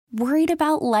Worried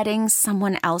about letting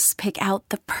someone else pick out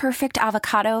the perfect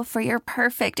avocado for your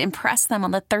perfect impress them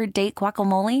on the third date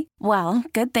guacamole? Well,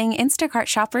 good thing Instacart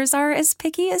shoppers are as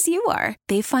picky as you are.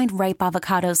 They find ripe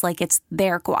avocados like it's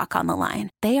their guac on the line.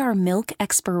 They are milk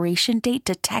expiration date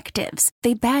detectives.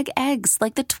 They bag eggs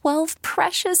like the 12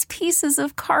 precious pieces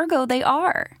of cargo they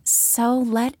are. So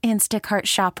let Instacart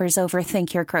shoppers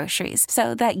overthink your groceries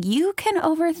so that you can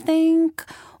overthink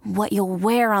what you'll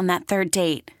wear on that third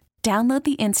date. Download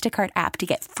the Instacart app to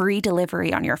get free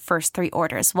delivery on your first 3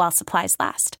 orders while supplies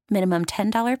last. Minimum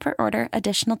 $10 per order.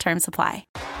 Additional terms apply.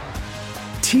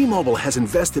 T-Mobile has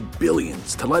invested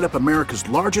billions to light up America's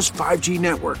largest 5G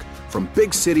network, from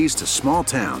big cities to small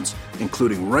towns,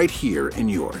 including right here in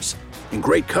yours. And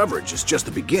great coverage is just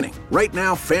the beginning. Right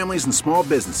now, families and small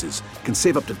businesses can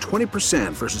save up to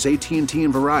 20% versus AT&T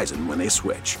and Verizon when they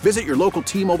switch. Visit your local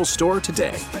T-Mobile store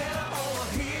today.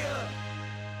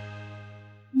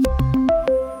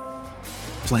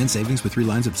 Plan savings with 3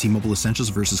 lines of T-Mobile Essentials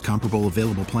versus comparable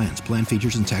available plans. Plan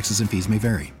features and taxes and fees may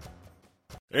vary.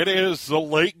 It is the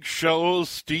Lake Show.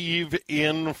 Steve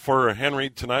in for Henry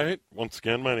tonight. Once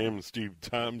again, my name is Steve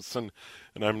Thomson,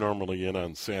 and I'm normally in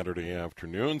on Saturday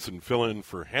afternoons and fill in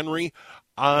for Henry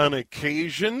on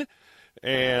occasion.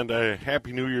 And a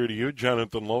Happy New Year to you.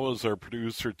 Jonathan Lowe is our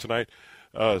producer tonight.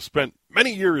 Spent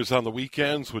many years on the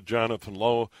weekends with Jonathan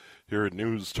Lowe here at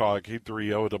News Talk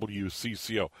 830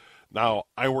 WCCO. Now,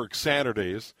 I work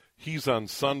Saturdays, he's on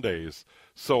Sundays,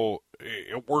 so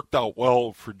it worked out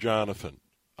well for Jonathan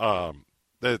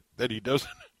that he doesn't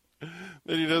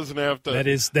have to.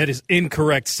 That is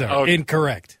incorrect, sir. Okay.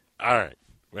 Incorrect. All right.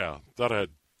 Well, thought I'd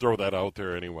throw that out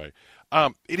there anyway.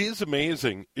 It is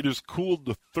amazing. It is cooled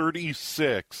to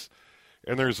 36,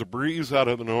 and there's a breeze out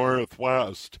of the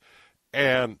northwest.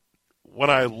 And when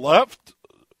I left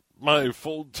my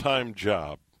full-time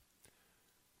job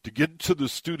to get to the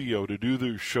studio to do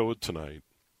the show tonight,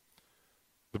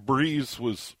 the breeze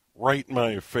was right in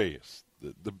my face.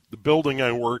 The building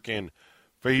I work in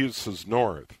faces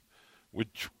north,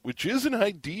 which isn't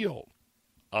ideal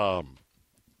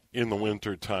in the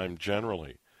winter time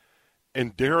generally.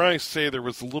 And dare I say there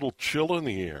was a little chill in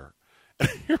the air. And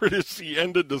here it is the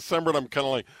end of December, and I'm kind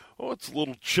of like, oh, it's a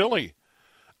little chilly.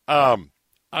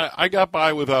 I got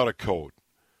by without a coat.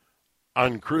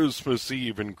 On Christmas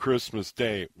Eve and Christmas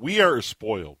Day, we are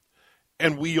spoiled.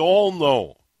 And we all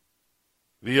know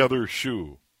the other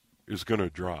shoe is going to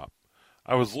drop.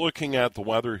 I was looking at the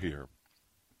weather here,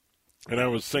 and I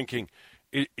was thinking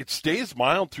it stays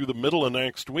mild through the middle of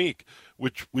next week,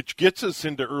 which gets us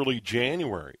into early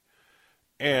January.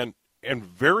 And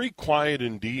very quiet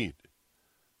indeed.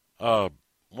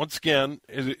 Once again,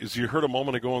 as you heard a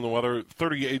moment ago in the weather,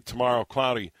 38 tomorrow,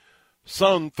 cloudy.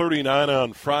 Sun, 39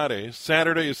 on Friday.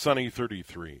 Saturday is sunny,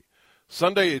 33.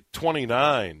 Sunday at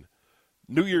 29.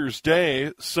 New Year's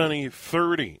Day, sunny,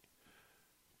 30.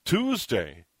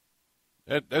 Tuesday,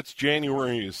 that's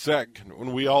January 2nd,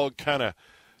 when we all kind of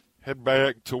head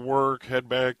back to work, head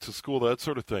back to school, that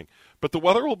sort of thing. But the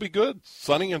weather will be good,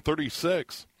 sunny and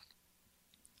 36.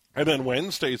 And then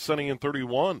Wednesday, sunny and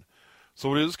 31.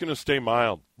 So it is going to stay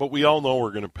mild. But we all know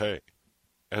we're going to pay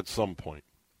at some point.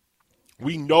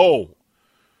 We know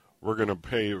we're going to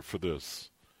pay for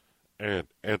this at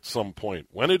some point.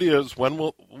 When it is, when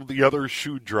will the other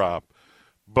shoe drop?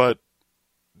 But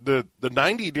the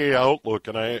 90-day outlook,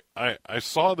 and I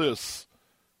saw this,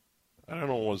 I don't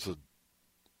know, was it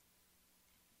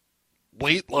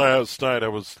late last night? I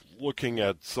was looking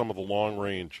at some of the long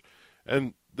range,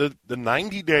 and the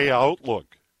 90-day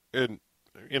outlook, and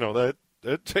you know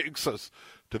that takes us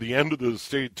to the end of the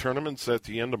state tournaments at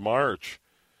the end of March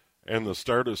and the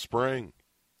start of spring,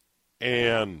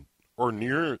 and or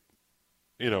near,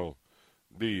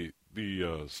 the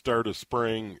start of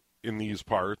spring in these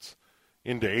parts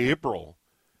into April,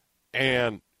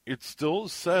 and it still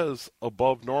says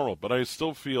above normal. But I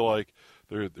still feel like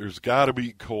there's got to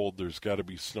be cold, there's got to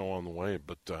be snow on the way.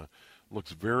 But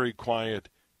looks very quiet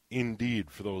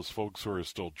indeed for those folks who are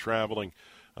still traveling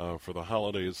for the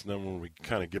holidays. And then when we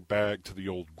kind of get back to the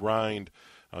old grind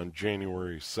on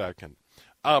January 2nd.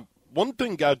 One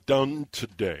thing got done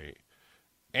today,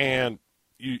 and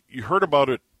you heard about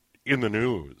it in the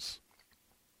news,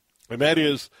 and that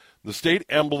is the State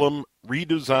Emblem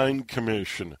Redesign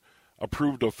Commission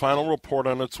approved a final report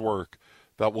on its work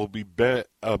that will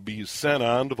be sent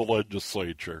on to the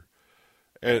legislature,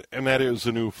 and that is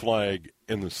a new flag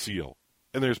and the seal.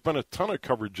 And there's been a ton of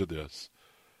coverage of this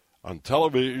on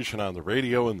television, on the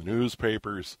radio, in the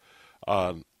newspapers,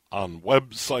 on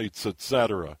websites,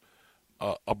 etc.,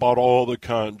 about all the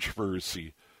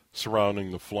controversy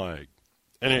surrounding the flag.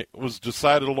 And it was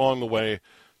decided along the way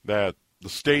that the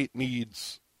state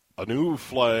needs a new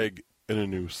flag and a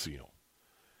new seal.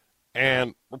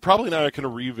 And we're probably not going to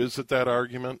revisit that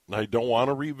argument, and I don't want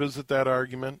to revisit that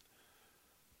argument.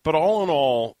 But all in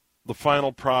all, the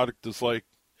final product is like,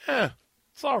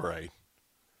 it's all right.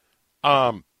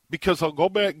 Because I'll go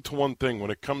back to one thing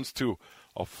when it comes to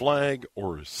a flag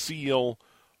or a seal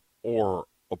or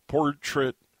a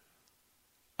portrait.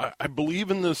 I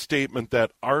believe in this statement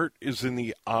that art is in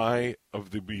the eye of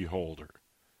the beholder.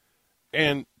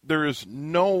 And there is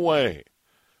no way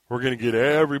we're going to get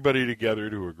everybody together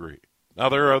to agree. Now,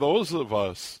 there are those of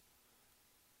us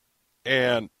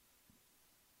and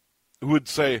who would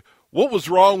say, what was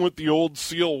wrong with the old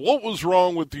seal? What was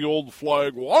wrong with the old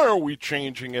flag? Why are we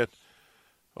changing it?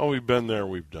 Oh, we've been there,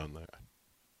 we've done that.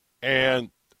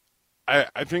 And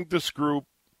I think this group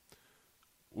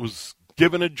was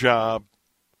given a job,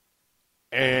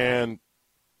 and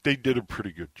they did a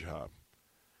pretty good job.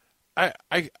 I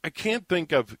can't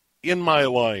think of, in my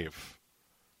life,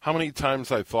 how many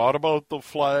times I thought about the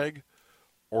flag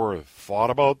or thought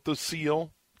about the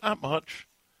seal. Not much.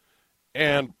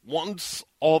 And once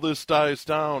all this dies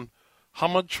down, how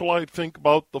much will I think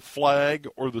about the flag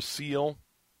or the seal?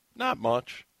 Not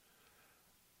much.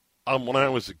 When I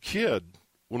was a kid,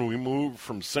 when we moved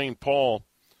from St. Paul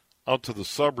out to the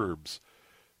suburbs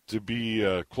to be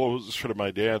closer to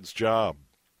my dad's job,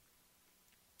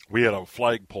 we had a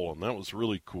flagpole, and that was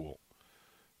really cool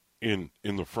in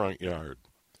the front yard.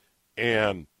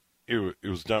 And it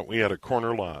was done. We had a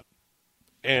corner lot.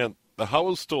 And the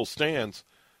house still stands.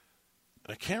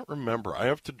 I can't remember. I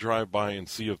have to drive by and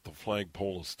see if the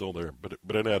flagpole is still there.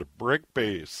 But it had a brick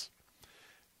base,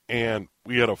 and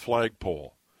we had a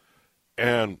flagpole.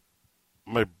 And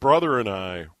my brother and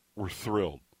I were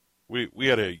thrilled. We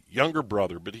had a younger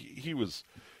brother, but he was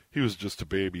just a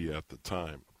baby at the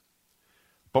time.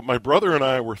 But my brother and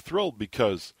I were thrilled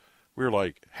because we were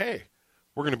like, hey,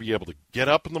 we're going to be able to get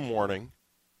up in the morning,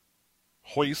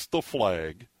 hoist the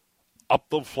flag up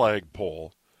the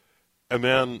flagpole, and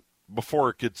then before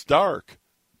it gets dark,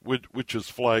 which is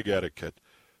flag etiquette,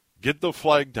 get the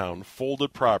flag down, fold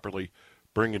it properly,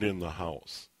 bring it in the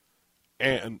house.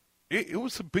 And it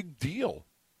was a big deal.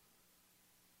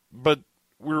 But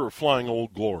we were flying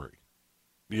Old Glory,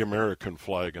 the American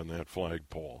flag on that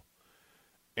flagpole.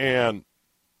 And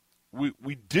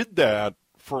we did that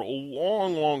for a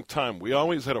long, long time. We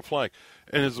always had a flag.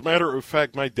 And as a matter of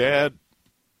fact, my dad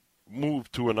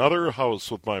moved to another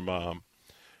house with my mom,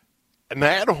 and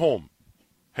that home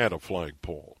had a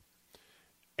flagpole.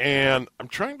 And I'm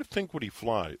trying to think what he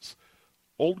flies.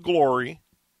 Old Glory,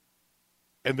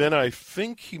 and then I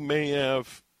think he may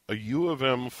have a U of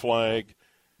M flag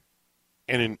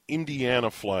and an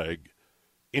Indiana flag,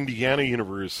 Indiana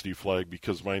University flag,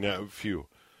 because my nephew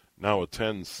now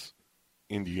attends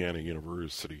Indiana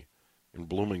University in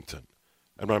Bloomington.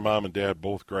 And my mom and dad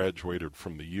both graduated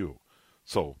from the U.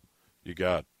 So you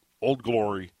got Old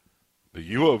Glory, the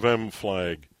U of M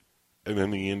flag, and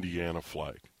then the Indiana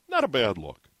flag. Not a bad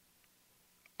look.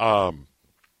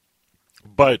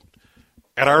 But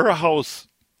at our house,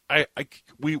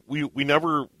 we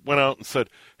never went out and said,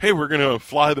 hey, we're going to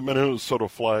fly the Minnesota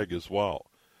flag as well.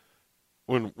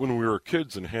 When we were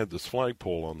kids and had this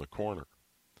flagpole on the corner.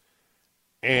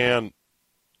 And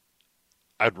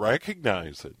I'd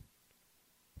recognize it,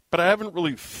 but I haven't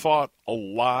really thought a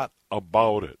lot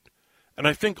about it. And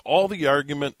I think all the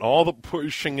argument, all the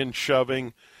pushing and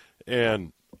shoving,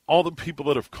 and all the people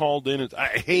that have called in, I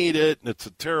hate it, and it's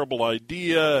a terrible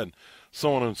idea, and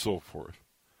so on and so forth.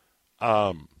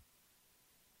 But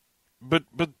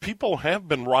people have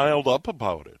been riled up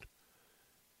about it.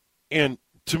 And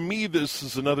to me, this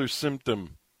is another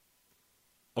symptom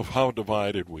of how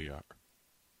divided we are.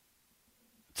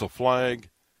 It's a flag.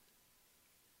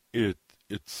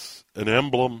 It's an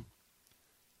emblem.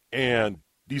 And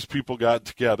these people got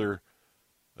together,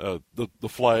 the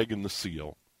flag and the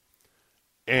seal,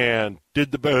 and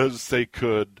did the best they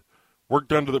could,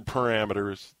 worked under the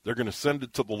parameters. They're going to send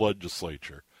it to the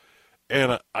legislature.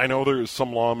 And I know there's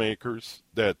some lawmakers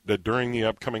that during the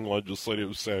upcoming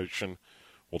legislative session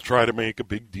will try to make a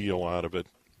big deal out of it.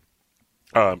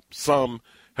 Some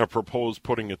have proposed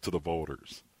putting it to the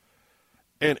voters.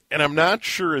 And I'm not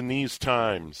sure in these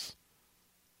times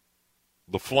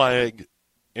the flag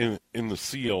in the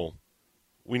seal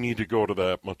we need to go to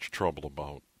that much trouble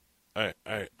about.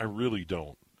 I really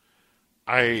don't.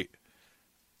 I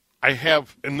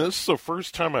have, and this is the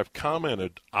first time I've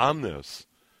commented on this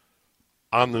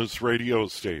radio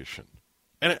station.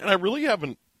 And I really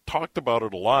haven't talked about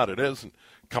it a lot. It hasn't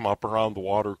come up around the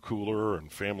water cooler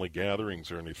and family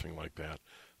gatherings or anything like that.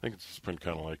 I think it's just been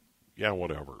kind of like, yeah,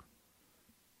 whatever.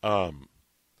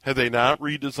 Had they not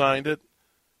redesigned it,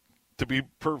 to be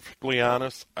perfectly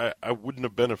honest, I wouldn't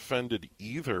have been offended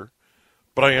either.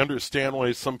 But I understand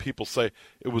why some people say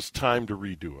it was time to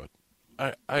redo it.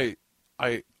 I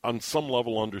on some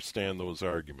level understand those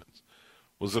arguments.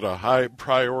 Was it a high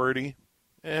priority?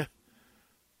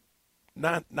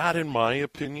 Not in my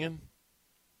opinion.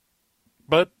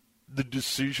 But the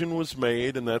decision was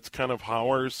made, and that's kind of how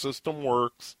our system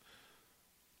works.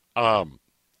 I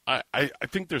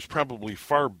think there's probably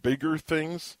far bigger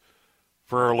things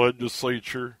for our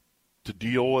legislature to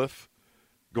deal with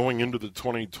going into the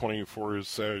 2024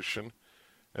 session,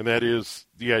 and that is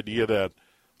the idea that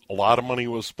a lot of money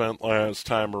was spent last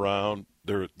time around.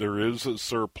 There is a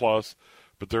surplus,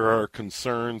 but there are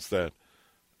concerns that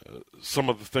some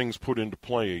of the things put into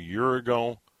play a year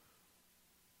ago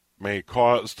may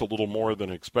cost a little more than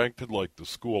expected, like the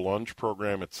school lunch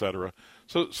program, etc.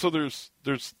 So there's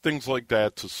things like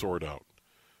that to sort out.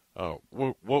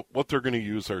 What they're going to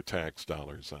use our tax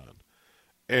dollars on,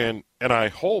 and I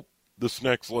hope this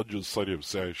next legislative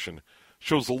session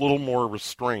shows a little more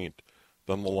restraint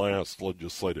than the last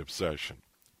legislative session.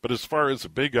 But as far as a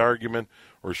big argument,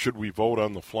 or should we vote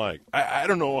on the flag, I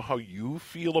don't know how you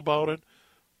feel about it,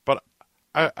 but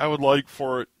I would like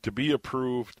for it to be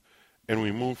approved and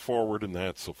we move forward, and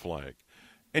that's the flag.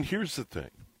 And here's the thing.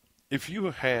 If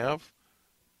you have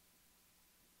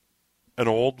an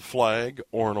old flag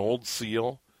or an old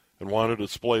seal and want to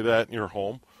display that in your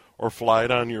home or fly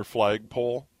it on your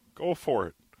flagpole, go for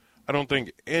it. I don't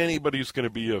think anybody's going to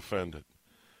be offended.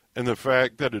 And the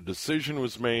fact that a decision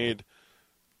was made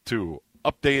to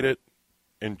update it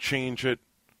and change it,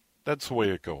 that's the way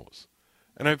it goes.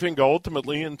 And I think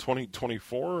ultimately in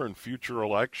 2024 and future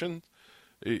elections,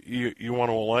 you want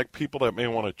to elect people that may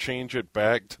want to change it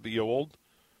back to the old,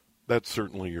 that's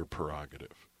certainly your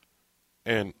prerogative.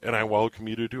 And I welcome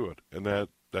you to do it. And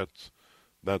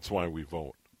that's why we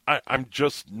vote. I'm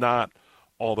just not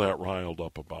all that riled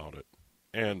up about it.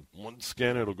 And once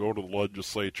again, it'll go to the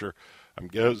legislature. I'm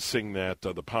guessing that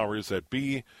the powers that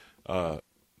be,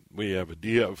 we have a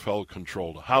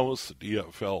DFL-controlled House, a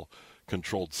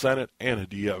DFL-controlled Senate, and a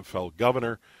DFL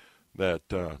governor, that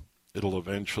it'll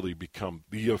eventually become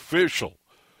the official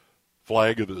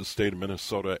flag of the state of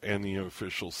Minnesota and the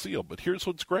official seal. But here's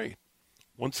what's great.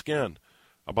 Once again,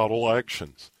 about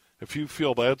elections. If you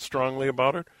feel that strongly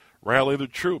about it, rally the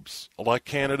troops. Elect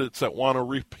candidates that want to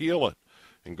repeal it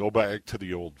and go back to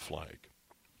the old flag.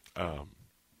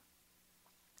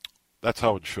 That's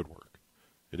how it should work.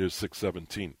 It is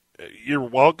 6:17. You're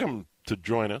welcome to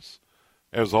join us,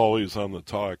 as always, on the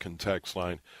talk and text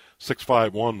line,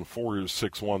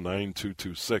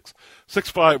 651-461-9226.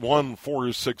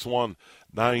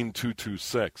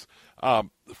 651-461-9226.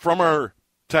 From our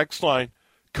text line,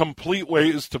 complete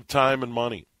waste of time and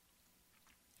money.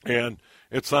 And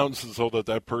it sounds as though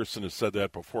that person has said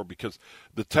that before, because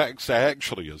the text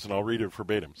actually is, and I'll read it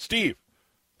verbatim. Steve,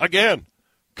 again,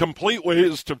 complete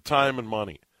waste of time and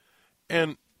money.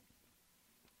 And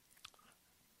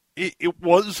it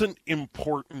wasn't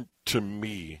important to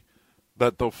me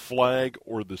that the flag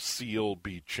or the seal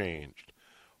be changed.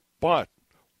 But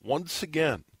once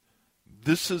again,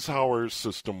 this is how our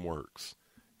system works.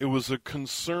 It was a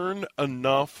concern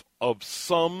enough of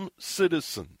some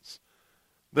citizens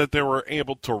that they were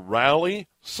able to rally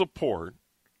support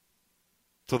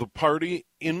to the party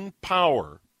in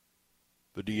power,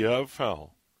 the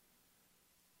DFL,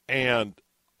 and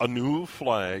a new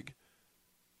flag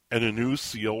and a new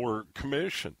seal were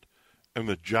commissioned. And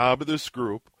the job of this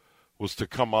group was to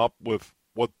come up with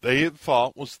what they had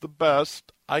thought was the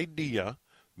best idea.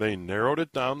 They narrowed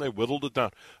it down. They whittled it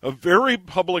down. A very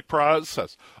public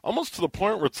process, almost to the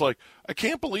point where it's like, I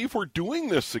can't believe we're doing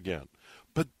this again.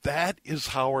 But that is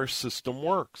how our system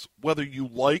works, whether you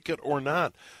like it or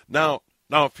not. Now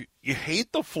if you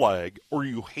hate the flag or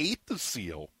you hate the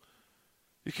seal,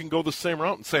 you can go the same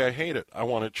route and say, I hate it. I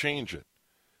want to change it.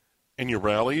 And you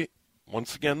rally,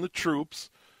 once again, the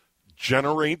troops,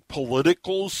 generate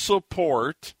political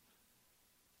support,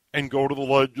 and go to the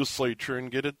legislature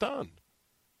and get it done.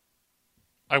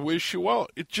 I wish you well.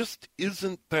 It just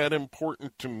isn't that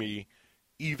important to me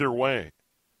either way.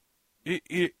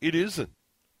 It isn't.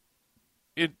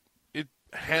 It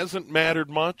hasn't mattered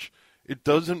much. It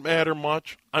doesn't matter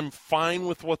much. I'm fine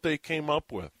with what they came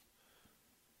up with.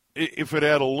 If it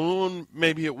had a loon,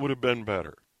 maybe it would have been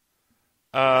better.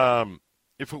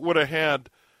 If it would have had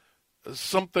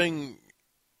something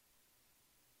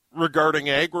regarding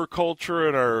agriculture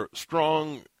and our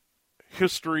strong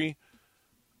history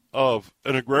of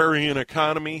an agrarian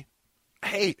economy,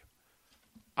 hey,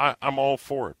 I'm all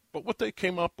for it. But what they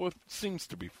came up with seems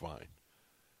to be fine.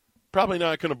 Probably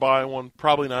not going to buy one.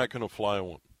 Probably not going to fly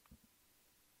one.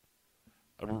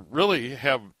 I really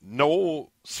have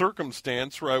no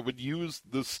circumstance where I would use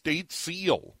the state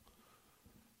seal.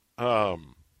 But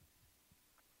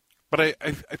I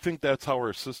think that's how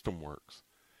our system works.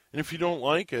 And if you don't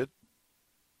like it,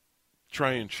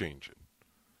 try and change it.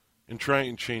 And try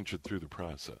and change it through the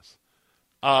process.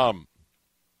 We'll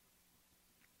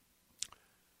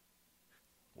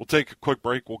take a quick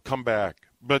break. We'll come back.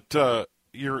 But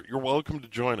you're welcome to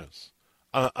join us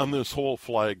on this whole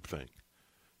flag thing.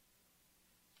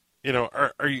 You know,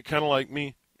 are you kind of like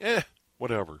me?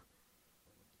 Whatever.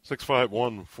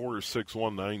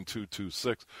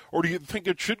 651-461-9226. Or do you think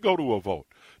it should go to a vote?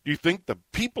 Do you think the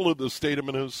people of the state of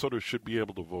Minnesota should be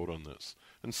able to vote on this?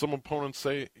 And some opponents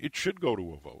say it should go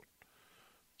to a vote.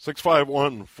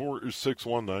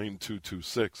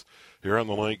 651-461-9226. Here on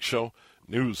the Lake Show,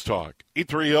 News Talk,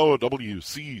 830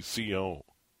 WCCO.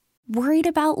 Worried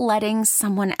about letting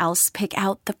someone else pick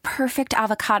out the perfect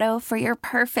avocado for your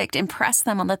perfect impress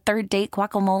them on the third date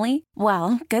guacamole?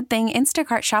 Well, good thing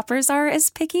Instacart shoppers are as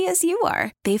picky as you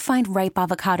are. They find ripe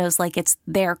avocados like it's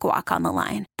their guac on the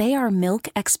line. They are milk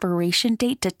expiration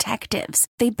date detectives.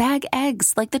 They bag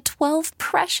eggs like the 12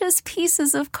 precious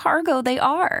pieces of cargo they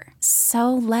are.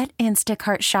 So let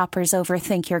Instacart shoppers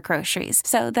overthink your groceries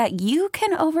so that you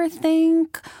can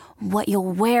overthink what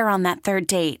you'll wear on that third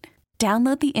date.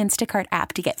 Download the Instacart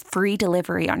app to get free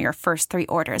delivery on your first 3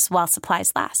 orders while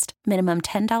supplies last. Minimum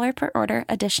 $10 per order.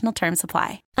 Additional terms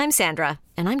apply. I'm Sandra,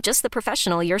 and I'm just the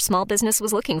professional your small business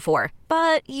was looking for.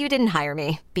 But you didn't hire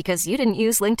me because you didn't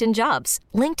use LinkedIn Jobs.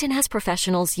 LinkedIn has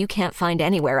professionals you can't find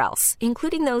anywhere else,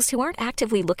 including those who aren't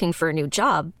actively looking for a new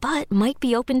job, but might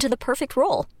be open to the perfect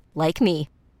role, like me.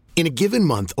 In a given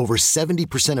month, over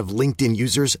 70% of LinkedIn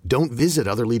users don't visit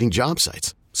other leading job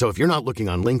sites. So if you're not looking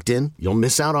on LinkedIn, you'll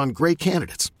miss out on great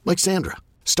candidates like Sandra.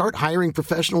 Start hiring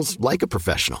professionals like a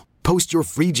professional. Post your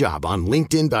free job on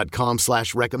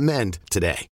linkedin.com/recommend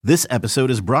today. This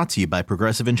episode is brought to you by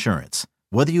Progressive Insurance.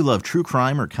 Whether you love true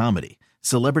crime or comedy,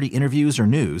 celebrity interviews or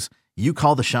news, you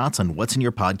call the shots on what's in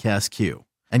your podcast queue.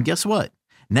 And guess what?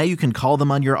 Now you can call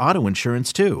them on your auto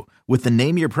insurance too with the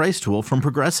Name Your Price tool from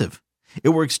Progressive. It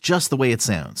works just the way it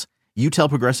sounds. You tell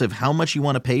Progressive how much you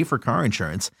want to pay for car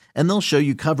insurance, and they'll show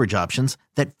you coverage options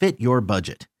that fit your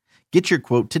budget. Get your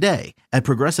quote today at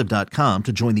Progressive.com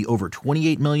to join the over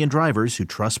 28 million drivers who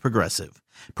trust Progressive.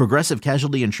 Progressive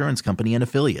Casualty Insurance Company and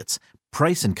Affiliates.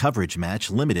 Price and coverage match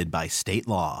limited by state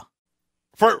law.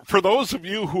 For those of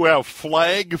you who have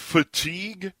flag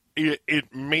fatigue,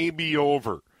 it may be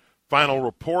over. Final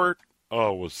report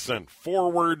was sent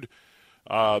forward.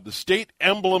 The State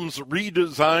Emblems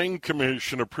Redesign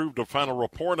Commission approved a final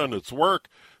report on its work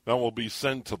that will be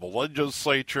sent to the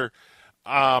legislature.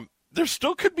 There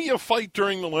still could be a fight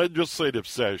during the legislative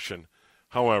session,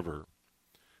 however.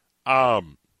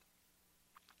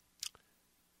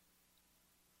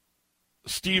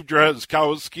 Steve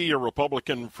Drazkowski, a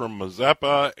Republican from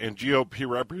Mazeppa, and GOP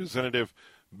Representative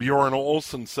Bjorn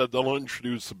Olson said they'll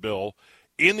introduce a bill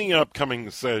in the upcoming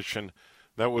session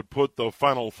that would put the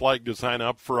final flag design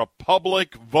up for a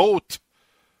public vote.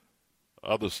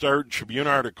 The Star Tribune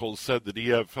article said the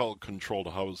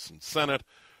DFL-controlled House and Senate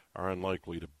are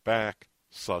unlikely to back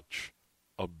such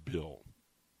a bill.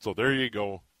 So there you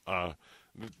go.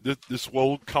 This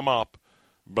will come up,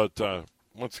 but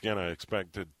once again, I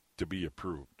expect it to be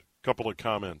approved. A couple of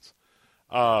comments.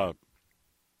 Not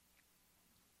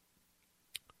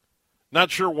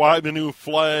sure why the new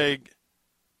flag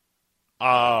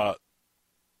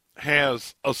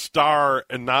has a star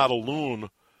and not a loon.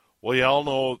 Well, you all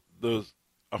know the...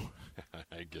 Oh,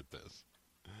 I get this.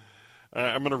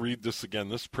 I'm going to read this again.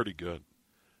 This is pretty good.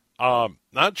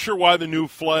 Not sure why the new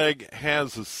flag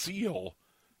has a seal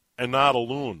and not a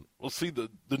loon. Well, see, the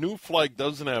new flag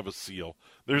doesn't have a seal.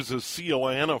 There's a seal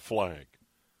and a flag.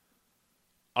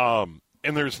 And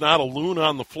there's not a loon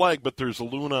on the flag, but there's a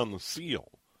loon on the seal.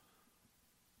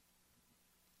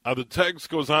 The text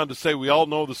goes on to say, we all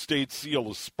know the state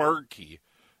seal is Sparky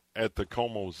at the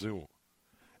Como Zoo.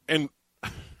 And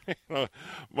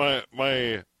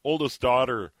my oldest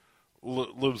daughter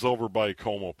lives over by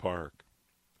Como Park.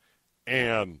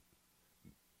 And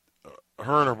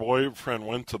her and her boyfriend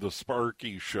went to the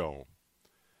Sparky show.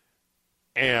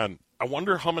 And I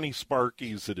wonder how many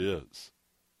Sparkies it is.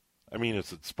 I mean,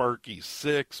 is it Sparky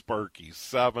 6, Sparky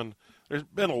 7? There's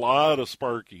been a lot of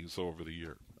Sparkies over the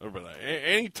years.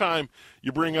 Anytime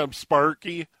you bring up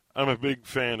Sparky, I'm a big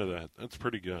fan of that. That's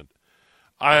pretty good.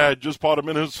 I just bought a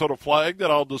Minnesota flag that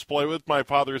I'll display with my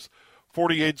father's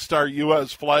 48-star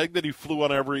U.S. flag that he flew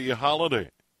on every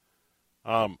holiday.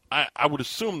 I would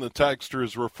assume the texter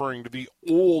is referring to the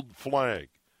old flag.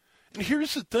 And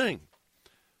here's the thing.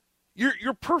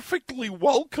 You're perfectly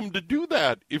welcome to do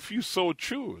that if you so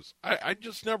choose. I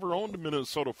just never owned a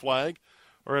Minnesota flag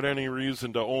or had any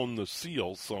reason to own the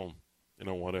seal, so,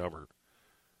 whatever.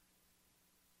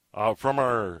 From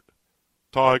our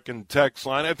talk and text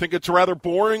line, I think it's a rather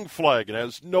boring flag. It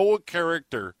has no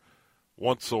character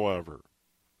whatsoever.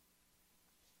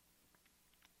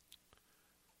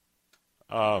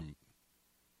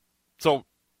 So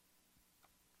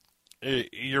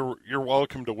you're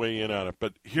welcome to weigh in on it,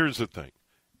 but here's the thing.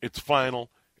 It's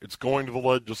final. It's going to the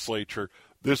legislature.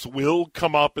 This will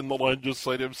come up in the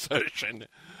legislative session,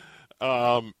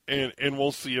 and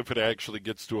we'll see if it actually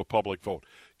gets to a public vote.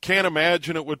 Can't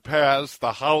imagine it would pass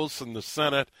the House and the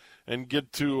Senate and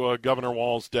get to Governor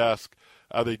Walz's desk.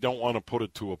 They don't want to put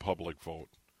it to a public vote.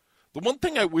 The one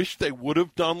thing I wish they would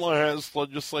have done last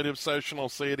legislative session, I'll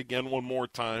say it again one more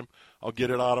time. I'll get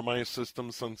it out of my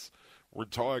system since we're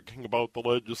talking about the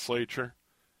legislature.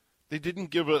 They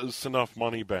didn't give us enough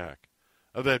money back.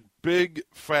 That big,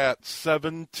 fat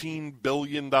 $17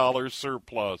 billion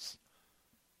surplus,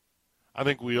 I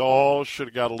think we all should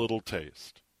have got a little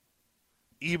taste.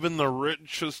 Even the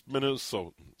richest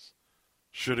Minnesotans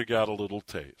should have got a little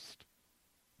taste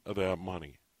of that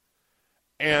money.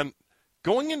 And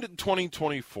going into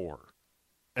 2024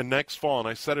 and next fall, and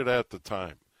I said it at the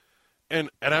time, and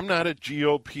I'm not a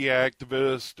GOP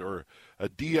activist or a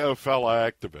DFL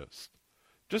activist,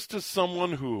 just as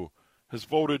someone who has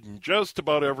voted in just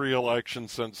about every election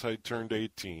since I turned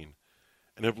 18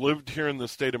 and have lived here in the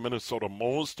state of Minnesota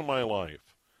most of my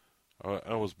life.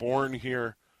 I was born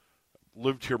here,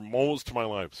 lived here most of my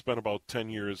life, spent about 10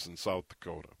 years in South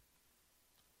Dakota.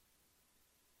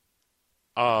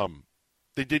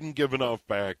 They didn't give enough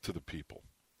back to the people.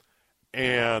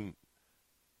 And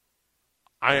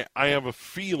I have a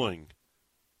feeling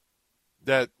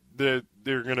that they're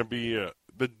going to be,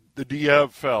 the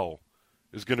DFL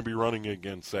is going to be running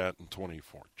against that in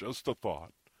 24. Just a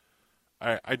thought.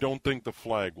 I don't think the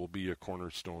flag will be a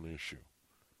cornerstone issue.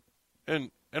 And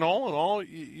all in all,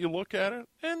 you look at it,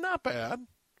 and not bad.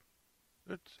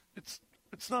 It's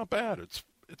not bad. It's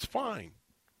fine.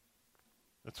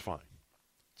 It's fine.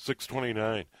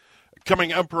 6:29.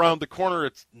 Coming up around the corner,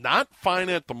 it's not fine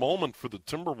at the moment for the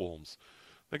Timberwolves.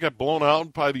 They got blown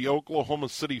out by the Oklahoma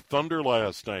City Thunder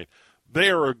last night. They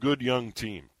are a good young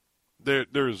team.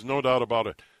 There is no doubt about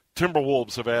it.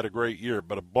 Timberwolves have had a great year,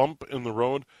 but a bump in the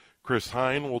road. Chris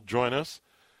Hine will join us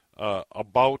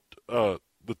about the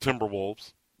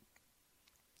Timberwolves.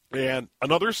 And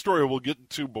another story we'll get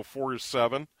to before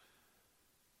 7.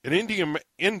 An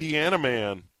Indiana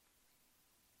man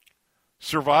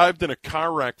survived in a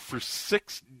car wreck for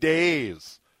 6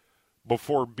 days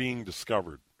before being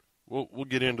discovered. We'll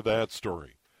get into that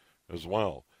story as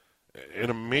well. An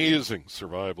amazing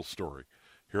survival story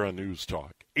here on News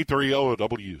Talk. 830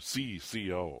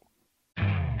 WCCO.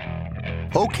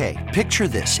 Okay, picture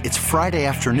this. It's Friday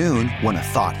afternoon when a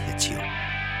thought hits you.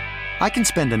 I can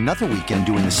spend another weekend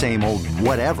doing the same old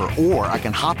whatever, or I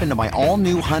can hop into my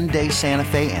all-new Hyundai Santa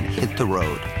Fe and hit the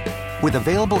road. With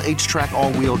available H-Track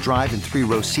all-wheel drive and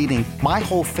 3-row seating, my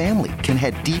whole family can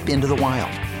head deep into the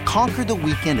wild. Conquer the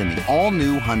weekend in the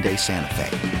all-new Hyundai Santa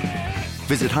Fe.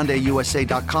 Visit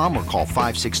HyundaiUSA.com or call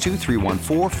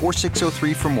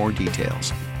 562-314-4603 for more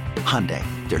details. Hyundai,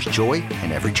 there's joy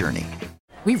in every journey.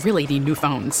 We really need new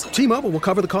phones. T-Mobile will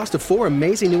cover the cost of 4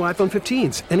 amazing new iPhone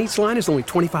 15s, and each line is only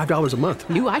 $25 a month.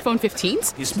 New iPhone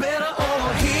 15s? It's better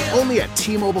over here. Only at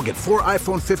T-Mobile, get 4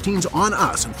 iPhone 15s on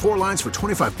us and 4 lines for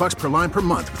 $25 per line per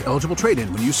month with eligible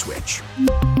trade-in when you switch.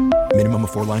 Minimum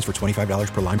of 4 lines for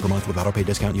 $25 per line per month with autopay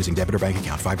discount using debit or bank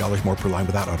account. $5 more per line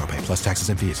without autopay, plus taxes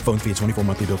and fees. Phone fee at 24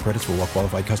 monthly bill credits for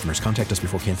well-qualified customers. Contact us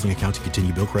before canceling account to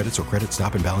continue bill credits or credit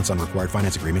stop and balance on required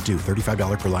finance agreement due.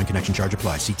 $35 per line connection charge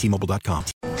applies. See T-Mobile.com.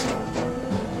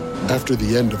 After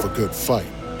the end of a good fight,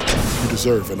 you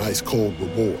deserve an ice-cold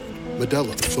reward.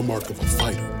 Modelo is the mark of a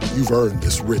fighter. You've earned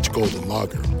this rich golden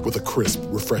lager with a crisp,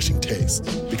 refreshing taste.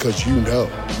 Because you know,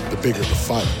 the bigger the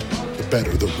fight, the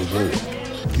better the reward.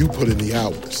 You put in the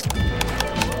hours,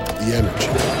 the energy,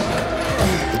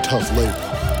 the tough labor.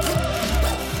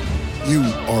 You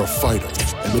are a fighter,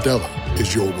 and Modelo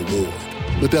is your reward.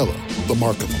 Modelo, the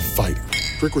mark of a fighter.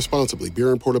 Drink responsibly. Beer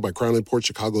imported by Crown Imports,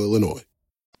 Chicago, Illinois.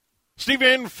 Steve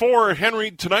in for Henry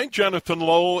tonight. Jonathan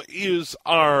Lowe is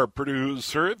our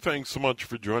producer. Thanks so much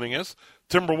for joining us.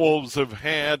 Timberwolves have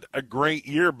had a great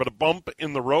year, but a bump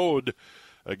in the road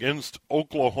against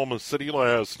Oklahoma City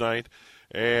last night.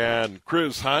 And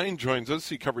Chris Hine joins us.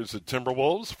 He covers the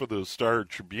Timberwolves for the Star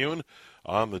Tribune.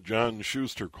 on the John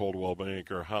Schuster Coldwell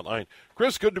Banker Hotline.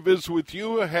 Chris, good to visit with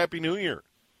you. Happy New Year.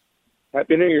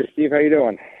 Happy New Year, Steve. How you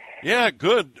doing? Yeah,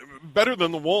 good. Better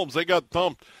than the Wolves. They got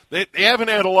thumped. They haven't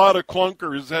had a lot of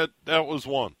clunkers. That was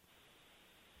one.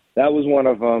 That was one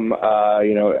of them.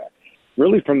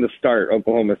 Really from the start,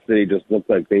 Oklahoma City just looked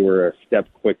like they were a step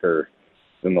quicker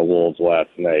than the Wolves last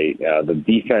night. The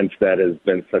defense that has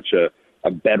been such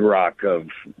a bedrock of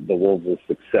the Wolves'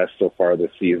 success so far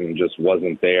this season just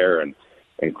wasn't there. And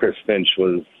Chris Finch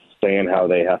was saying how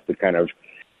they have to kind of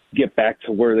get back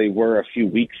to where they were a few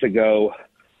weeks ago.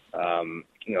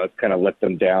 It's kind of let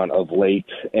them down of late.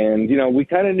 And, we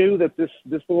kind of knew that this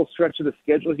little stretch of the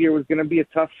schedule here was going to be a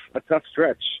tough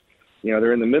stretch.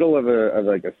 They're in the middle of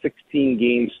a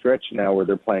 16-game stretch now where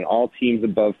they're playing all teams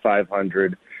above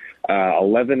 500.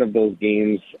 11 of those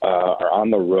games are on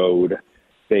the road.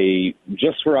 They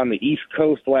just were on the East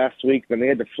Coast last week. Then they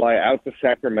had to fly out to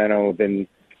Sacramento, then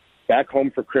back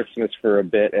home for Christmas for a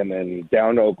bit, and then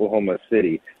down to Oklahoma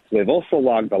City. So they've also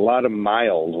logged a lot of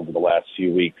miles over the last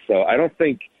few weeks. So I don't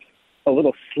think a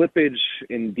little slippage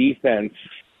in defense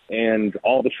and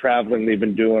all the traveling they've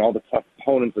been doing, all the tough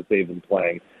opponents that they've been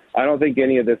playing, I don't think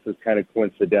any of this is kind of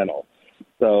coincidental.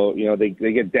 So, they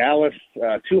get Dallas,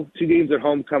 two games at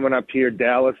home coming up here,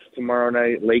 Dallas tomorrow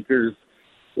night, Lakers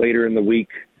later in the week,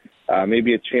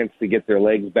 maybe a chance to get their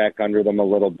legs back under them a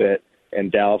little bit,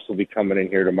 and Dallas will be coming in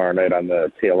here tomorrow night on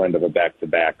the tail end of a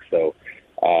back-to-back. So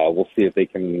we'll see if they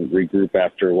can regroup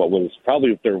after what was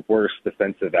probably their worst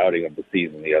defensive outing of the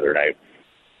season the other night.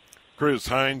 Chris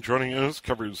Hine joining us,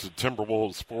 covers the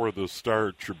Timberwolves for the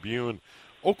Star Tribune.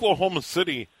 Oklahoma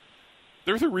City,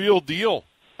 they're the real deal.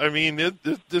 I mean, they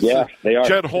are.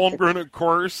 Chet Holmgren, of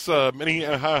course,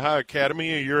 Minnehaha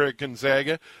Academy, a year at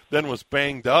Gonzaga, then was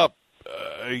banged up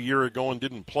a year ago and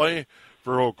didn't play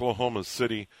for Oklahoma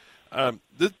City.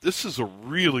 This is a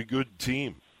really good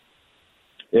team.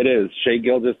 It is. Shai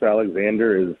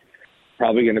Gilgeous-Alexander is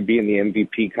probably going to be in the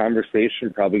MVP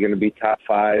conversation, probably going to be top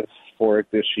 5 for it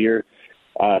this year.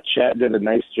 Chet did a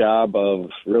nice job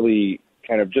of really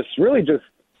just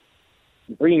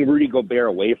bringing Rudy Gobert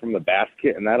away from the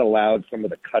basket, and that allowed some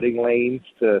of the cutting lanes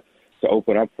to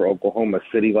open up for Oklahoma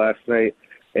City last night.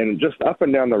 And just up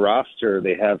and down the roster,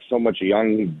 they have so much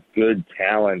young, good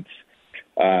talent.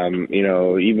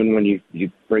 Even when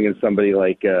you bring in somebody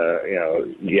like,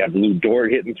 you have Lou Dort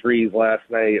hitting threes last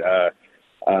night.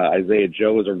 Isaiah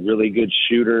Joe is a really good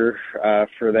shooter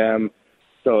for them.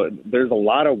 So there's a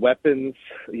lot of weapons.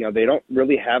 They don't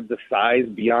really have the size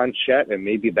beyond Chet, and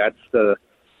maybe that's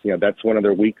that's one of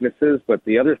their weaknesses. But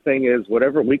the other thing is,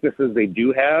 whatever weaknesses they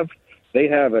do have, they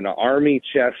have an army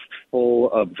chest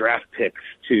full of draft picks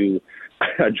to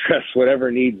address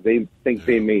whatever needs they think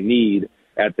they may need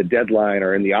at the deadline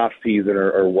or in the off season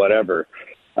or whatever.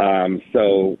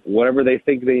 So whatever they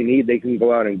think they need, they can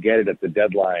go out and get it at the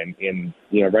deadline. And,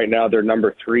 right now they're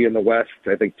number 3 in the West,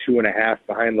 I think 2.5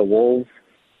 behind the Wolves.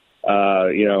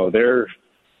 They're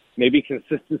maybe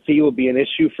consistency will be an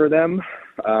issue for them.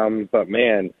 But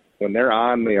man, when they're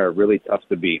on, they are really tough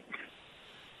to beat.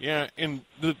 Yeah, and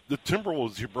the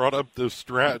Timberwolves, you brought up this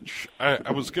stretch.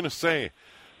 I was going to say,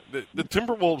 the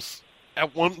Timberwolves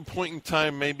at one point in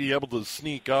time may be able to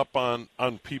sneak up on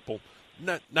people.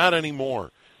 Not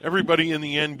anymore. Everybody in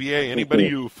the NBA, anybody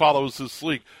who follows this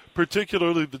league,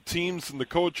 particularly the teams and the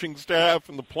coaching staff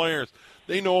and the players,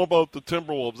 they know about the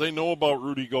Timberwolves. They know about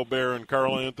Rudy Gobert and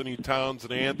Karl Anthony Towns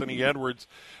and Anthony Edwards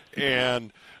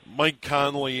and Mike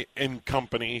Conley and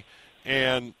company.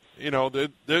 And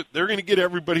they're going to get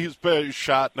everybody's best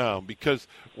shot now, because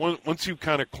once you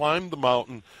kind of climb the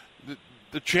mountain,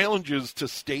 the challenge is to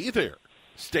stay there,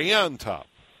 stay on top.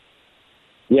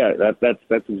 Yeah,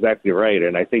 that's exactly right,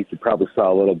 and I think you probably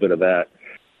saw a little bit of that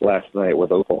last night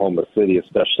with Oklahoma City,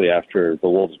 especially after the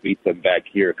Wolves beat them back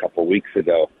here a couple of weeks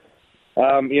ago.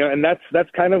 And that's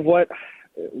kind of what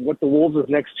the Wolves'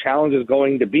 next challenge is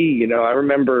going to be. I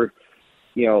remember,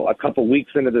 a couple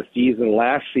weeks into the season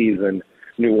last season,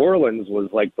 New Orleans was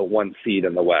like the 1 seed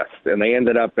in the West, and they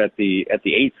ended up at the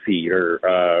 8 seed or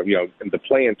in the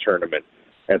play-in tournament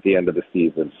at the end of the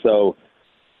season. So,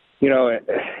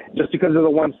 just because of the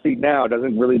 1 seed now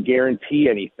doesn't really guarantee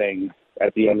anything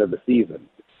at the end of the season.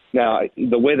 Now,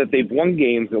 the way that they've won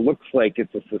games, it looks like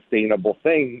it's a sustainable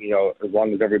thing, as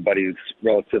long as everybody's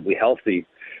relatively healthy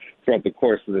throughout the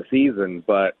course of the season.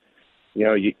 But,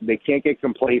 they can't get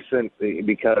complacent,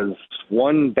 because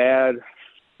one bad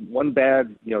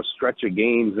stretch of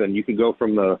games, and you can go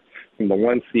from the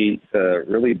 1 seed to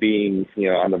really being,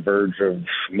 on the verge of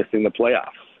missing the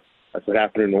playoffs. That's what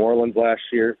happened in New Orleans last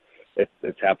year.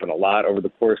 It's happened a lot over the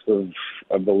course of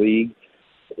the league.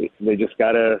 They just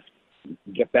got to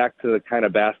get back to the kind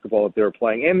of basketball that they were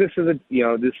playing. And this is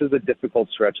a difficult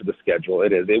stretch of the schedule.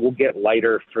 It is. It will get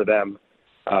lighter for them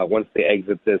once they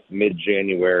exit this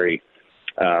mid-January.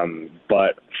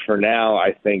 But for now,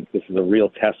 I think this is a real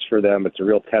test for them. It's a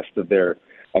real test of their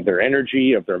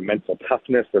energy, of their mental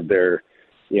toughness, of their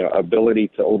ability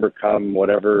to overcome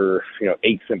whatever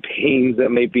aches and pains that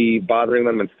may be bothering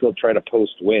them and still try to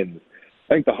post wins.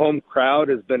 I think the home crowd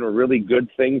has been a really good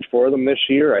thing for them this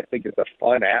year. I think it's a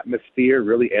fun atmosphere,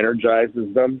 really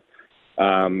energizes them.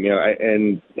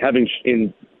 And having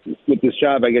with this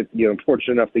job, I get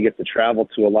fortunate enough to get to travel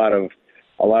to a lot of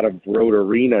road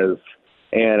arenas.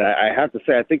 And I have to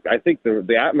say, I think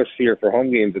the atmosphere for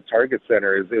home games at Target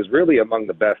Center is really among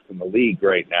the best in the league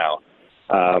right now.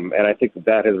 And I think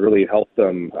that has really helped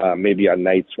them maybe on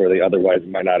nights where they otherwise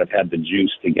might not have had the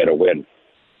juice to get a win.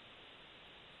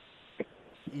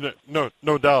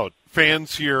 No doubt.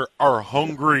 Fans here are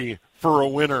hungry for a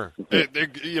winner.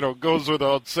 It goes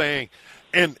without saying.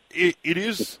 And it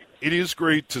is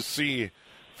great to see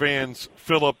fans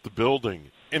fill up the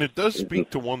building. And it does speak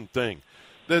to one thing,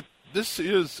 that this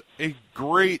is a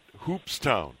great hoops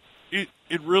town. It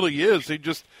really is. They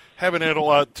just haven't had a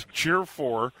lot to cheer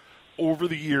for over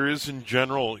the years in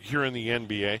general here in the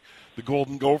NBA. The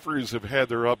Golden Gophers have had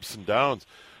their ups and downs.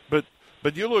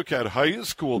 But you look at high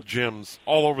school gyms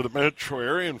all over the metro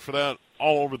area, and for that,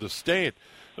 all over the state.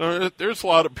 There's a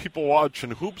lot of people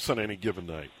watching hoops on any given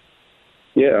night.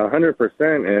 Yeah, 100%.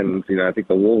 And I think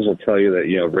the Wolves will tell you that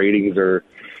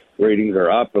ratings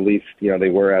are up. At least they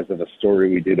were as of a story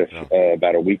we did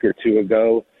about a week or two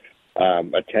ago.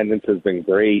 Attendance has been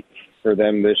great for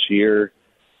them this year.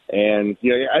 And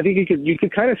I think you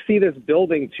could kind of see this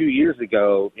building 2 years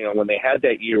ago, when they had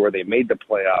that year where they made the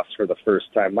playoffs for the first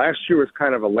time. Last year was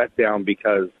kind of a letdown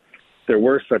because there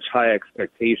were such high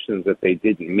expectations that they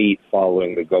didn't meet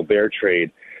following the Gobert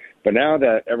trade. But now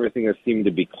that everything has seemed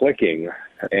to be clicking,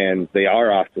 and they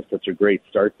are off to such a great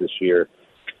start this year,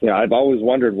 I've always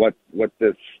wondered what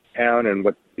this town and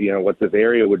what this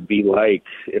area would be like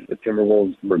if the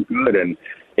Timberwolves were good. And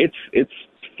it's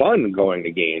fun going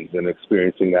to games and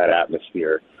experiencing that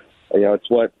atmosphere. It's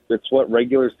what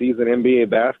regular season NBA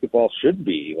basketball should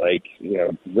be like.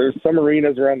 There's some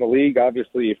arenas around the league.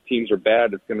 Obviously, if teams are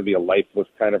bad, it's going to be a lifeless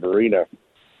kind of arena.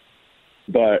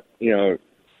 But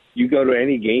you go to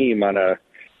any game on a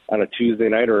Tuesday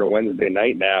night or a Wednesday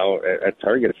night now at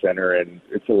Target Center, and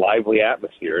it's a lively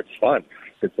atmosphere. It's fun.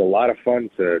 It's a lot of fun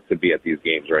to be at these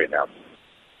games right now.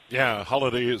 Yeah,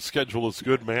 holiday schedule is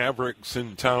good. Mavericks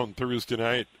in town Thursday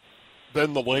night.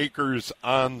 Then the Lakers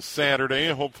on Saturday.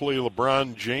 Hopefully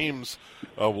LeBron James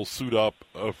will suit up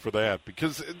for that,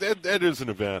 because that is an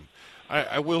event.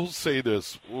 I will say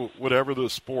this, whatever the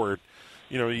sport,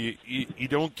 you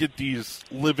don't get these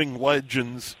living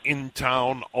legends in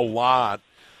town a lot.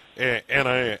 And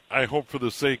I hope for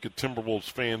the sake of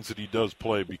Timberwolves fans that he does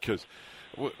play, because,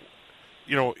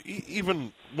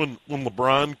 even when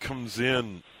LeBron comes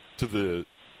into the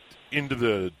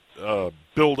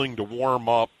building to warm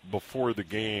up before the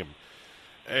game,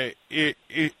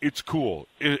 it's cool.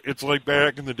 It's like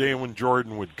back in the day when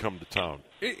Jordan would come to town.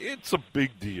 It's a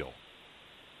big deal.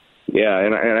 Yeah,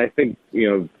 and I think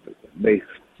they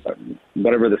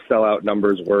whatever the sellout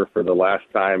numbers were for the last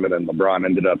time, and then LeBron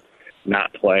ended up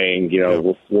not playing.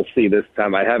 We'll see this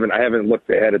time. I haven't looked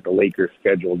ahead at the Lakers'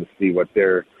 schedule to see what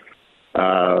they're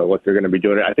going to be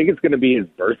doing. I think it's going to be his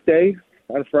birthday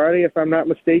on Friday, if I'm not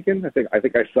mistaken. I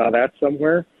think I saw that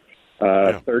somewhere.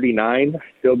 39,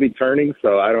 he'll be turning.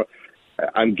 So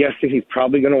I'm guessing he's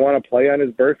probably going to want to play on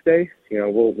his birthday.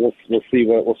 We'll see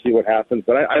what happens.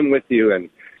 But I'm with you, and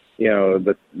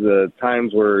the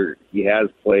times where he has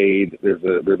played,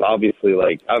 there's obviously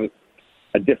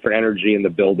a different energy in the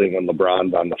building when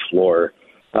LeBron's on the floor.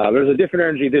 There's a different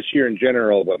energy this year in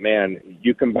general, but man,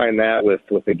 you combine that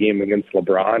with a game against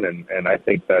LeBron, and I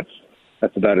think that's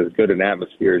about as good an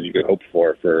atmosphere as you could hope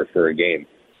for a game.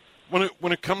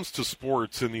 When it comes to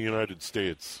sports in the United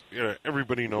States,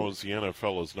 everybody knows the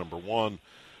NFL is number one,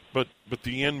 but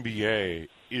the NBA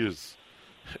is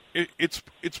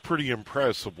it's pretty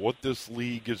impressive what this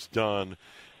league has done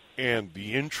and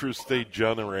the interest they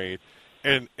generate,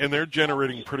 and they're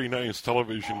generating pretty nice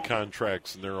television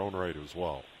contracts in their own right as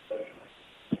well.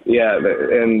 Yeah,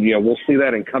 and we'll see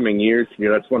that in coming years.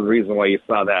 That's one reason why you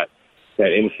saw that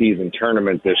in-season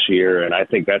tournament this year, and I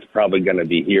think that's probably going to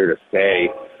be here to stay.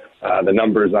 The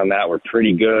numbers on that were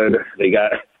pretty good.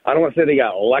 I don't want to say they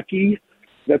got lucky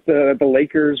that the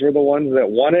Lakers were the ones that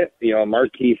won it. A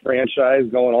marquee franchise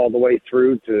going all the way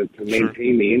through to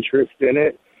maintain the interest in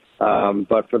it.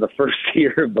 But for the first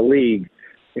year of the league,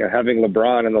 having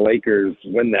LeBron and the Lakers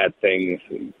win that thing,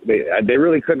 they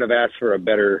really couldn't have asked for a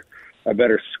better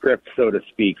script, so to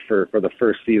speak, for the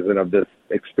first season of this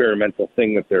experimental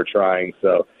thing that they're trying.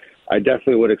 So I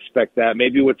definitely would expect that,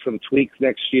 maybe with some tweaks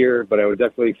next year, but I would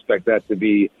definitely expect that to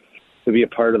be a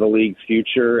part of the league's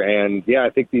future. And I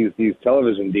think these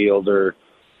television deals are,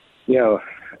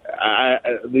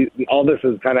 all this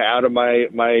is kind of out of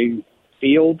my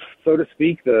field, so to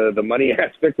speak, the money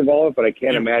aspect of all of it, but I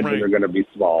can't imagine they're going to be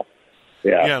small.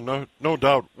 Yeah, no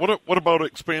doubt. What about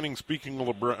expanding? Speaking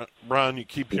of LeBron, you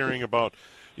keep hearing about,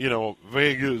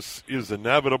 Vegas is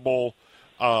inevitable.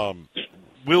 Will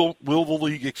the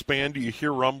league expand? Do you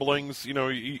hear rumblings?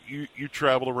 You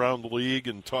travel around the league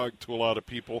and talk to a lot of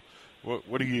people.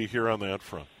 What do you hear on that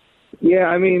front? Yeah,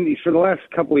 I mean, for the last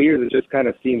couple of years, it just kind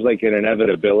of seems like an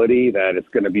inevitability that it's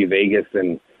going to be Vegas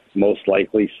and most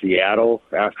likely Seattle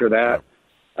after that.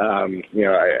 I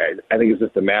think it's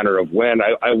just a matter of when.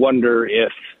 I wonder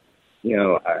if,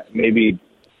 maybe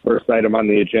first item on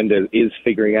the agenda is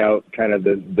figuring out kind of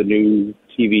the new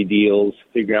TV deals,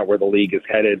 figuring out where the league is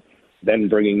headed, then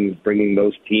bringing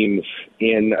those teams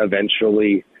in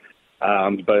eventually.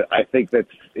 But I think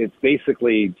it's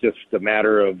basically just a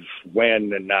matter of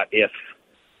when and not if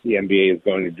the NBA is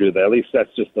going to do that. At least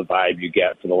that's just the vibe you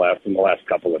get from the last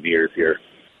couple of years here.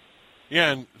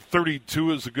 Yeah, and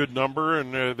 32 is a good number,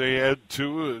 and they add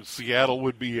 2. Seattle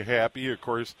would be happy. Of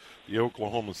course, the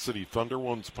Oklahoma City Thunder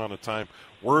once upon a time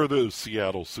were the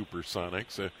Seattle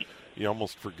Supersonics. You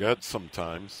almost forget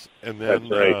sometimes. And then,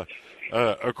 that's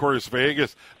right. Of course,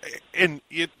 Vegas. And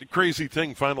the crazy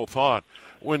thing, final thought,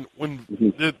 when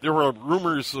there were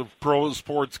rumors of pro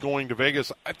sports going to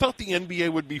Vegas, I thought the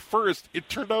NBA would be first. It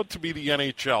turned out to be the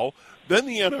NHL, then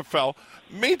the NFL.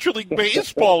 Major League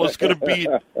Baseball is going to beat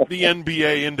the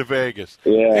NBA into Vegas.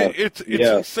 Yeah, it's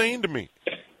insane to me.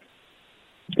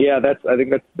 Yeah, I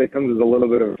think that comes as a little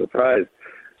bit of a surprise.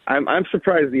 I'm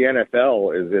surprised the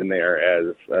NFL is in there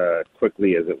as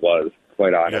quickly as it was,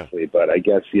 quite honestly. Yeah. But I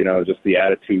guess just the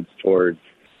attitudes towards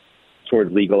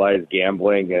legalized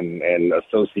gambling and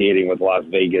associating with Las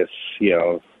Vegas,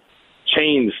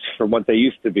 changed from what they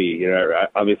used to be.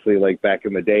 Obviously, like back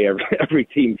in the day, every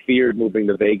team feared moving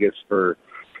to Vegas for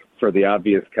the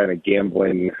obvious kind of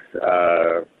gambling,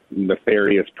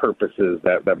 nefarious purposes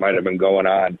that might have been going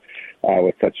on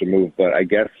with such a move. But I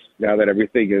guess now that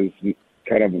everything is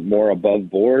kind of more above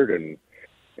board and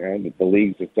the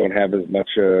leagues just don't have as much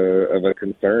of a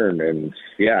concern. And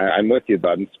I'm with you, but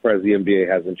I'm surprised the NBA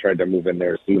hasn't tried to move in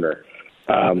there sooner.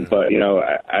 But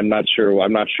I'm not sure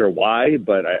why,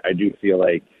 but I do feel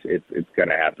like it's going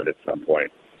to happen at some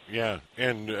point. Yeah,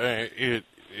 and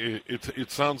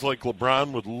it sounds like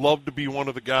LeBron would love to be one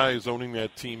of the guys owning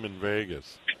that team in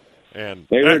Vegas. And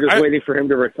maybe they're just waiting for him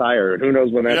to retire, and who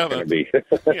knows when that's going to be.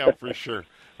 Yeah, for sure.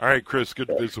 All right, Chris, good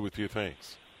to visit with you.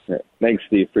 Thanks. Yeah, thanks,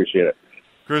 Steve. Appreciate it.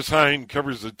 Chris Hine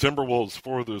covers the Timberwolves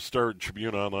for the Star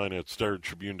Tribune online at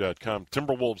startribune.com.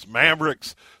 Timberwolves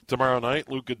Mavericks tomorrow night.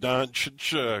 Luka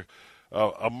Doncic,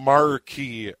 a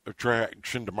marquee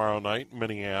attraction tomorrow night in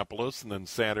Minneapolis. And then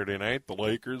Saturday night, the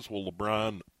Lakers will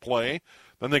LeBron play.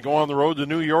 Then they go on the road to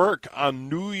New York on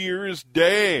New Year's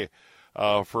Day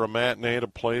for a matinee to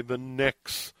play the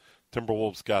Knicks.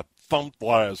 Timberwolves got thumped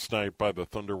last night by the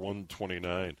Thunder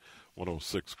 129-106.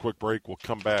 Quick break. We'll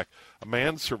come back. A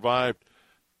man survived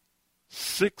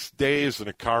 6 days in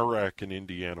a car wreck in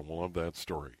Indiana. We'll have that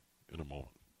story in a moment.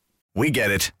 We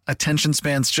get it. Attention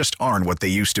spans just aren't what they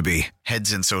used to be.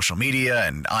 Heads in social media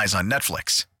and eyes on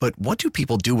Netflix. But what do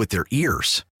people do with their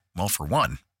ears? Well, for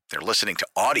one, they're listening to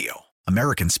audio.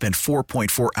 Americans spend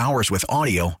 4.4 hours with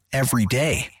audio every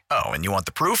day. Oh, and you want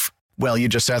the proof? Well, you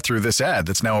just sat through this ad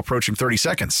that's now approaching 30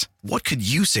 seconds. What could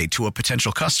you say to a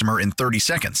potential customer in 30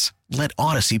 seconds? Let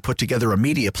Odyssey put together a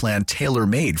media plan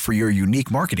tailor-made for your unique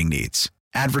marketing needs.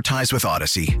 Advertise with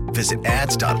Odyssey. Visit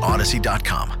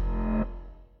ads.odyssey.com.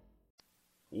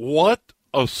 What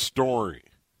a story.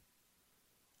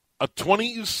 A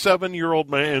 27-year-old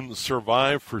man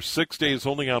survived for 6 days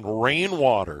only on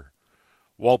rainwater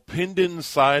while pinned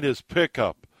inside his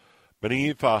pickup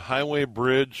beneath a highway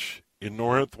bridge in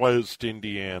northwest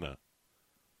Indiana.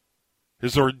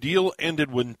 His ordeal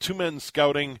ended when 2 men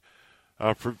scouting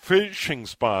for fishing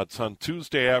spots on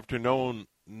Tuesday afternoon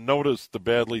noticed the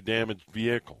badly damaged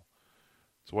vehicle.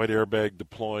 Its white airbag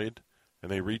deployed,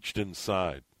 and they reached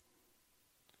inside.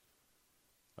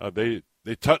 They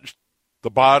touched the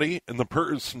body, and the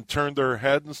person turned their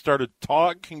head and started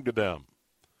talking to them.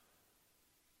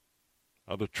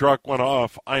 The truck went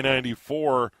off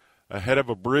I-94 ahead of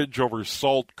a bridge over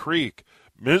Salt Creek,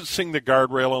 missing the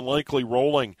guardrail and likely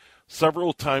rolling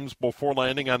several times before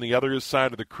landing on the other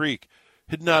side of the creek,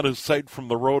 hidden out of sight from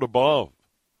the road above.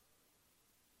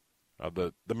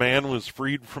 The man was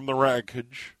freed from the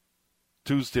wreckage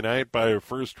Tuesday night by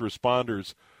first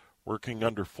responders working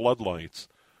under floodlights,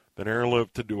 then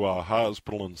airlifted to a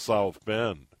hospital in South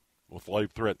Bend with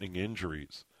life-threatening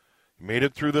injuries. He made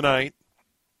it through the night,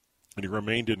 and he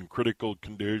remained in critical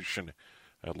condition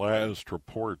at last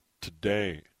report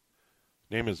today.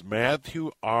 His name is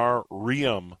Matthew R.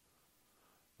 Riem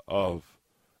of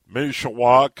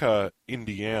Mishawaka,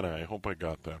 Indiana. I hope I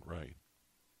got that right.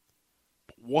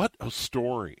 But what a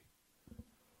story.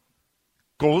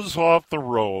 Goes off the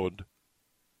road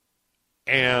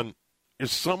and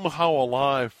is somehow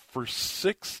alive for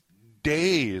 6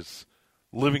 days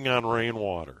living on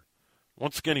rainwater.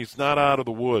 Once again, he's not out of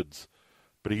the woods,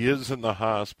 but he is in the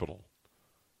hospital.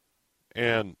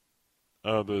 And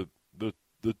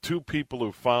the two people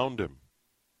who found him,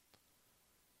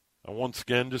 once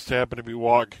again, just happened to be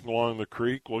walking along the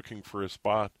creek looking for a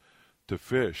spot to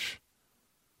fish.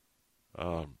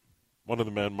 One of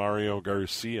the men, Mario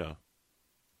Garcia,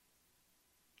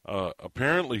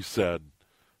 apparently said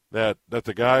that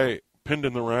the guy pinned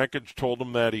in the wreckage told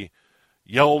him that he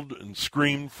yelled and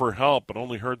screamed for help and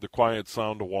only heard the quiet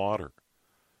sound of water.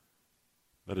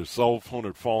 That his cell phone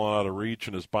had fallen out of reach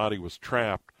and his body was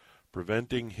trapped,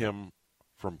 preventing him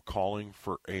from calling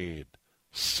for aid.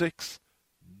 6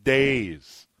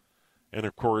 days. And,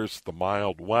 of course, the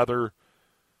mild weather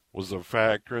was a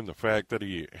factor, and the fact that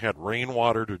he had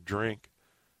rainwater to drink,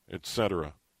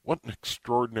 etc. What an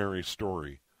extraordinary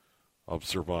story of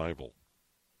survival.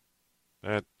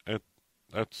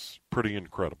 That's pretty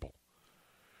incredible.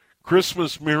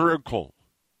 Christmas miracle,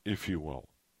 if you will.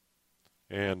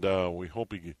 And we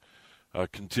hope he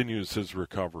continues his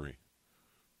recovery.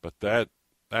 But that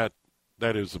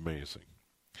is amazing.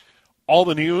 All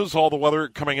the news, all the weather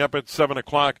coming up at 7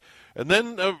 o'clock. And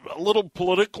then a little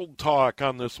political talk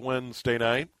on this Wednesday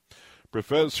night.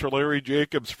 Professor Larry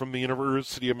Jacobs from the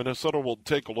University of Minnesota will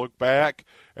take a look back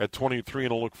at 23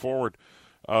 and a look forward.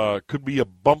 Could be a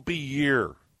bumpy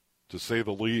year, to say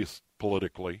the least,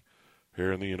 politically,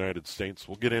 here in the United States.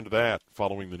 We'll get into that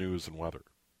following the news and weather.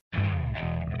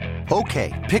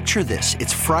 Okay, picture this.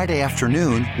 It's Friday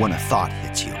afternoon when a thought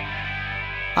hits you.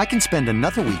 I can spend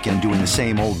another weekend doing the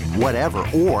same old whatever,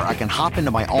 or I can hop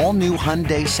into my all-new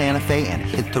Hyundai Santa Fe and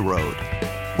hit the road.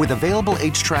 With available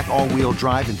H-Track all-wheel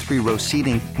drive and 3-row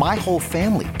seating, my whole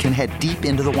family can head deep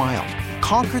into the wild.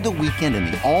 Conquer the weekend in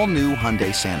the all-new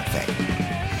Hyundai Santa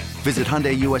Fe. Visit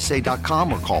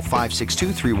HyundaiUSA.com or call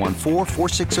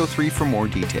 562-314-4603 for more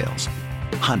details.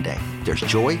 Hyundai, there's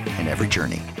joy in every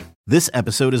journey. This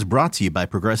episode is brought to you by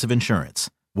Progressive Insurance.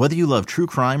 Whether you love true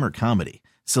crime or comedy,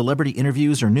 celebrity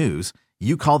interviews or news,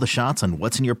 you call the shots on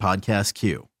what's in your podcast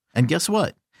queue. And guess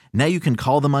what? Now you can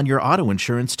call them on your auto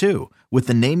insurance too with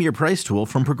the Name Your Price tool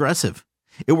from Progressive.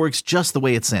 It works just the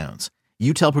way it sounds.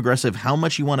 You tell Progressive how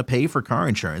much you want to pay for car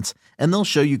insurance, and they'll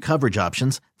show you coverage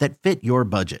options that fit your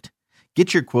budget.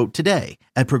 Get your quote today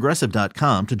at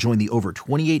Progressive.com to join the over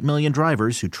 28 million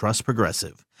drivers who trust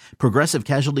Progressive. Progressive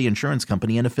Casualty Insurance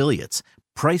Company and Affiliates.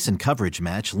 Price and coverage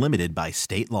match limited by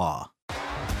state law.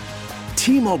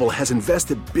 T-Mobile has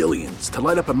invested billions to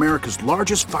light up America's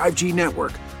largest 5G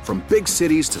network, from big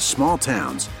cities to small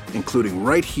towns, including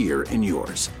right here in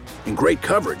yours. And great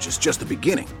coverage is just the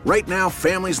beginning. Right now,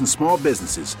 families and small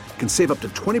businesses can save up to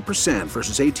 20%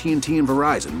 versus AT&T and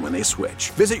Verizon when they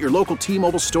switch. Visit your local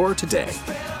T-Mobile store today.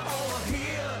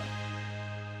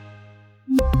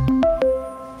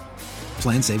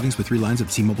 Plan savings with 3 lines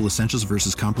of T-Mobile Essentials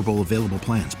versus comparable available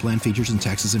plans. Plan features and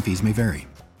taxes and fees may vary.